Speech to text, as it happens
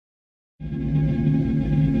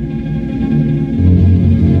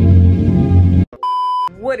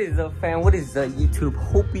is up, fam? What is up, YouTube?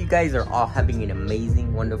 Hope you guys are all having an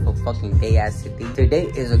amazing, wonderful fucking day as today.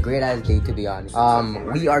 Today is a great ass day, to be honest.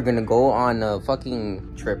 We are gonna go on a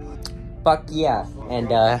fucking trip. Fuck yeah. And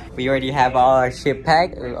we already have all our shit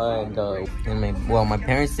packed. My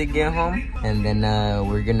parents did get home. And then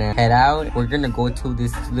we're gonna head out. We're gonna go to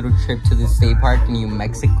this little trip to the state park in New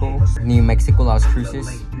Mexico, Las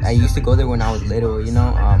Cruces. I used to go there when I was little, you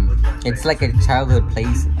know. It's like a childhood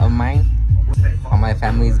place of mine. All my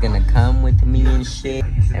family's gonna come with me and shit,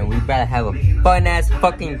 and we better have a fun ass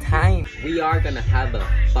fucking time. We are gonna have a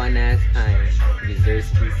fun ass time.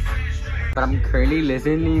 Desserts. But I'm currently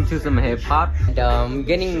listening to some hip hop, and I'm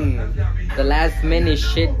getting the last minute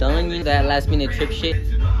shit done, that last minute trip shit.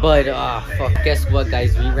 But fuck, guess what,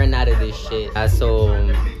 guys? We ran out of this shit, so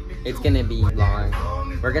it's gonna be long.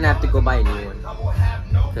 We're gonna have to go buy a new one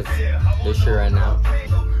because this shit ran out.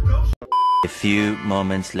 A few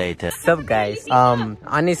moments later. What's up, guys?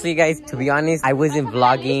 Honestly, guys, to be honest, I wasn't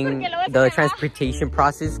vlogging the transportation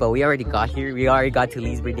process, but we already got here. We already got to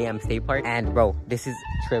Lee's Dam State Park, and bro, this is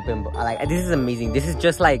tripping. Like, this is amazing. This is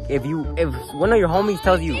just like if one of your homies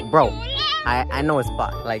tells you, bro, I know a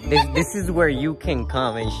spot. Like this is where you can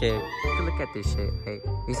come and shit. Look at this shit. Hey,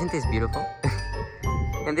 isn't this beautiful?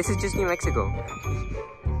 And this is just New Mexico.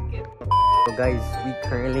 So guys, we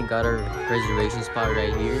currently got our reservation spot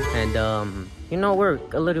right here, and you know, we're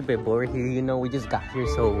a little bit bored here, you know. We just got here,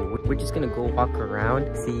 so we're just gonna go walk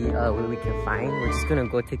around, see what we can find. We're just gonna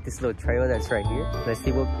go take this little trail that's right here. Let's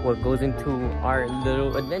see what goes into our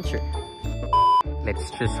little adventure. Let's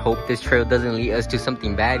just hope this trail doesn't lead us to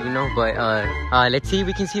something bad, you know. But let's see if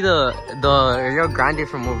we can see the Rio Grande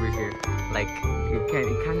from over here. Like,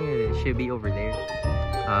 it kind of should be over there.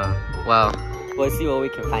 Well, let's see what we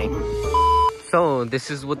can find. So this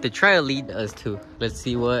is what the trail leads us to. Let's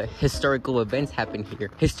see what historical events happen here.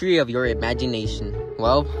 History of your imagination.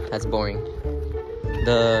 Well, that's boring.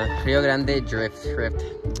 The Rio Grande Drift.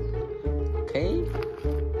 Okay.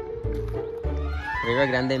 Rio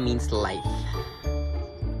Grande means life.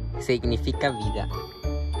 Significa vida.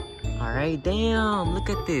 Alright, damn, look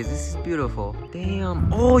at this. This is beautiful.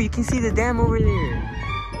 Damn. Oh, you can see the dam over there.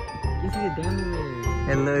 You can see the dam over there.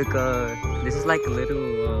 And look, this is like a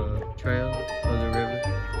little trail of the river.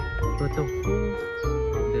 What the fuck?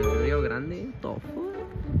 The Rio Grande? What the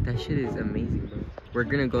fuck? That shit is amazing, bro. We're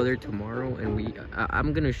gonna go there tomorrow, and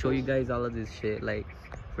I'm gonna show you guys all of this shit, like,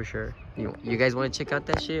 for sure. You guys wanna check out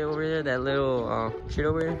that shit over there? That little shit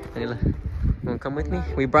over there? Daniela, you wanna come with me?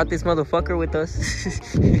 We brought this motherfucker with us.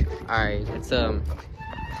 Alright, let's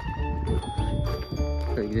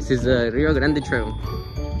this is the Rio Grande Trail.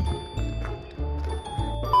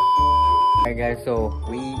 Alright guys, so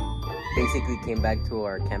we basically came back to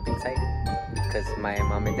our camping site because my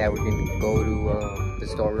mom and dad were gonna go to the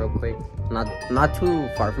store real quick. Not too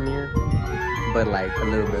far from here, but like a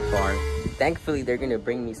little bit far. Thankfully, they're gonna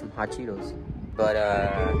bring me some hot Cheetos. But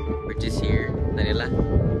we're just here, Daniela,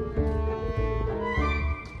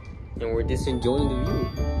 and we're just enjoying the view.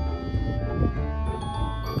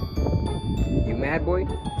 You mad, boy?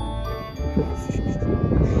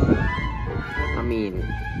 I mean,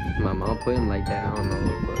 my mom put him like that, I don't know,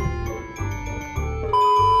 but...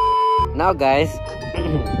 Now guys,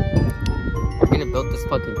 we're gonna build this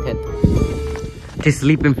fucking tent to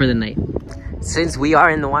sleep in for the night, since we are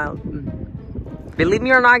in the wild. Believe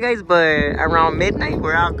me or not, guys, but around midnight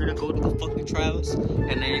we're out gonna go to the fucking trails,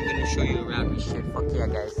 and then I'm gonna show you around and shit. Fuck yeah,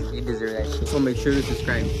 guys, you deserve that shit. So make sure to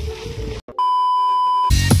subscribe.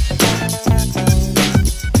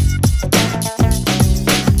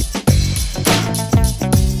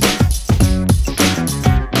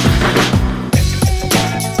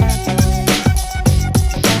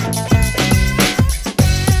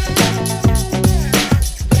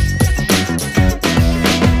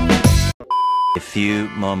 Few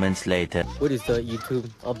moments later. What is the YouTube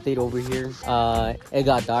update over here? It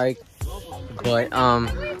got dark, but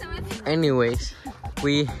anyways,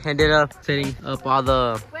 we ended up setting up all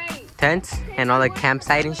the tents and all the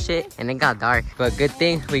campsite and shit, and it got dark, but good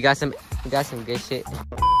thing we got some good shit.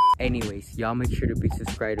 Anyways, y'all make sure to be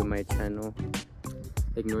subscribed to my channel.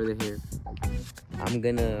 Ignore the hair. I'm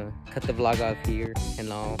gonna cut the vlog off here,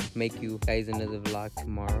 and I'll make you guys another vlog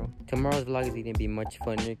tomorrow. Tomorrow's vlog is gonna be much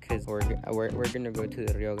funner because we're gonna go to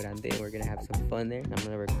the Rio Grande. We're gonna have some fun there. I'm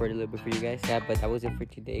gonna record a little bit for you guys. Yeah, but that was it for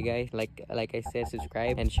today, guys. Like I said,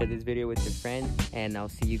 subscribe and share this video with your friends, and I'll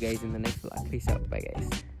see you guys in the next vlog. Peace out. Bye,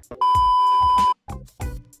 guys.